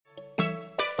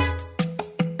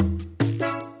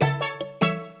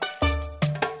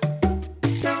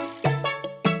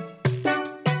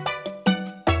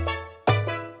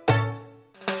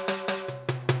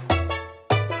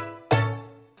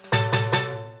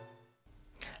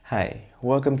Hi,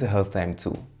 welcome to Health Time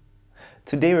 2.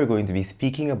 Today we're going to be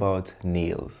speaking about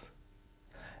nails.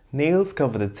 Nails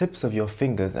cover the tips of your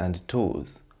fingers and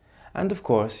toes. And of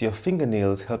course, your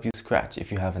fingernails help you scratch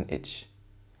if you have an itch.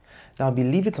 Now,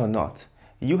 believe it or not,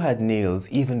 you had nails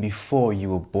even before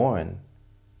you were born.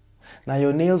 Now,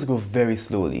 your nails grow very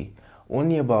slowly,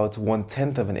 only about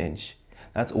 1/10 of an inch.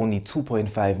 That's only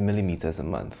 2.5 millimeters a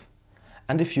month.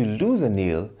 And if you lose a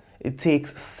nail, it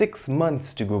takes 6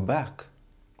 months to grow back.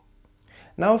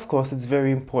 Now, of course, it's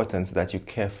very important that you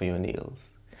care for your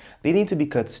nails. They need to be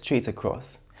cut straight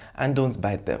across, and don't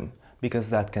bite them because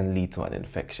that can lead to an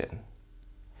infection.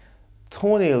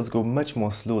 Toenails grow much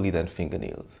more slowly than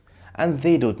fingernails, and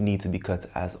they don't need to be cut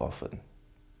as often.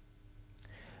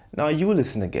 Now you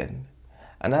listen again,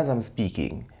 and as I'm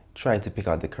speaking, try to pick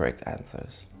out the correct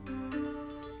answers.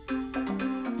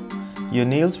 Your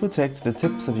nails protect the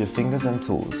tips of your fingers and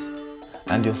toes,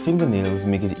 and your fingernails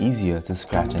make it easier to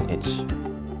scratch and itch.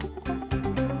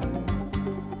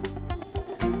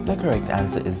 The correct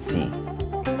answer is C.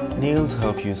 Nails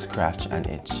help you scratch and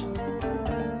itch.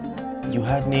 You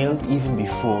had nails even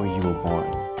before you were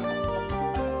born.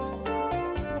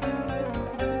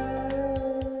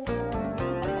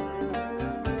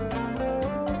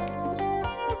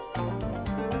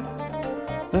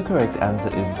 The correct answer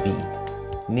is B.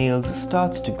 Nails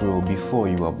start to grow before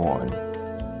you are born.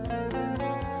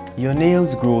 Your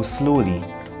nails grow slowly,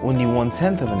 only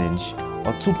 1/10 of an inch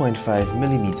or 2.5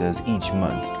 millimeters each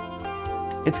month.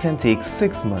 It can take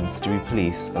 6 months to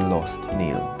replace a lost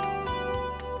nail.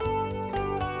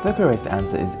 The correct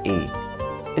answer is A.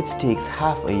 It takes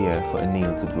half a year for a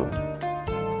nail to grow.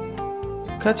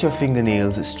 Cut your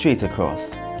fingernails straight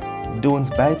across.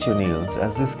 Don't bite your nails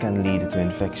as this can lead to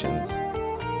infections.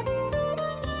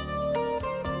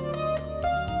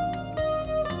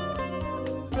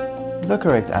 The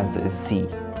correct answer is C.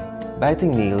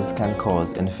 Biting nails can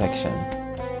cause infection.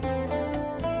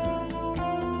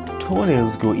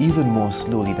 Toenails grow even more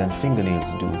slowly than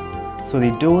fingernails do, so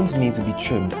they don't need to be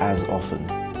trimmed as often.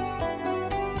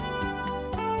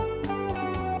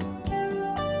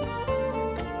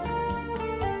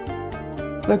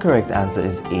 The correct answer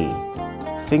is A.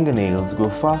 Fingernails grow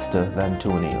faster than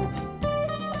toenails.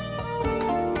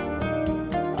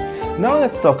 Now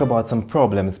let's talk about some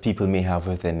problems people may have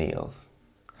with their nails.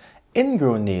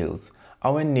 Ingrown nails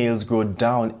are when nails grow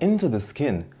down into the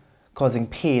skin, causing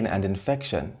pain and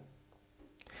infection.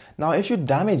 Now, if you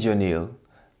damage your nail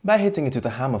by hitting it with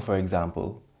a hammer, for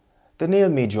example, the nail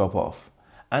may drop off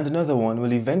and another one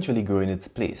will eventually grow in its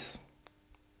place.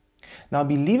 Now,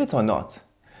 believe it or not,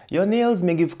 your nails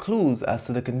may give clues as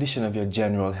to the condition of your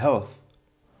general health.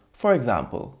 For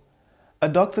example, a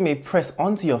doctor may press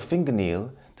onto your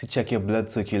fingernail to check your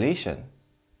blood circulation.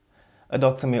 A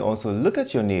doctor may also look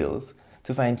at your nails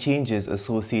to find changes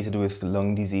associated with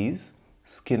lung disease,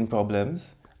 skin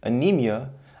problems,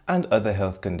 anemia, and other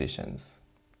health conditions.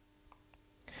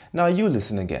 Now you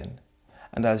listen again,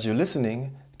 and as you're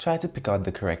listening, try to pick out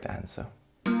the correct answer.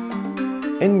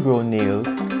 Ingrown nails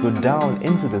go down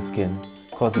into the skin,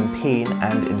 causing pain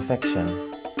and infection.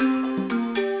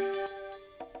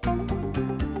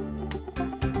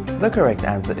 The correct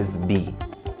answer is B.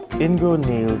 Ingrown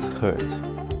nails hurt.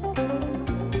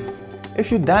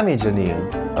 If you damage a nail,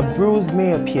 a bruise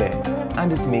may appear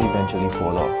and it may eventually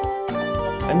fall off.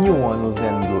 A new one will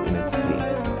then grow in its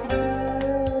place.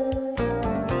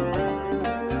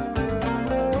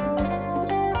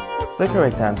 The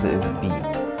correct answer is B.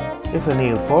 If a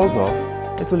nail falls off,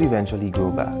 it will eventually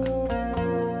grow back.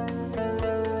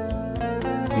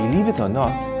 Believe it or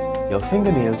not, your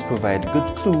fingernails provide good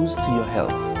clues to your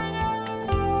health.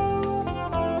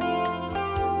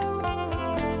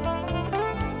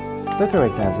 The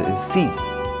correct answer is C.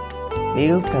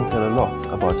 Nails can tell a lot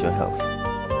about your health.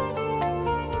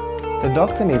 The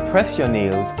doctor may press your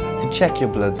nails to check your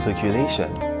blood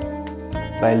circulation.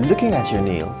 By looking at your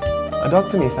nails, a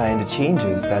doctor may find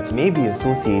changes that may be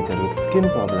associated with skin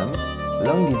problems,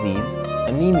 lung disease,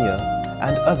 anemia,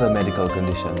 and other medical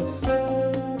conditions.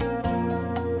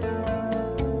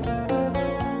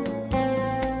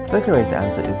 The correct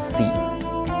answer is C.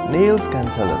 Nails can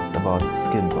tell us about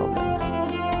skin problems.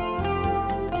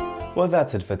 Well,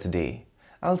 that's it for today.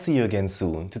 I'll see you again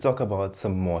soon to talk about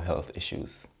some more health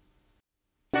issues.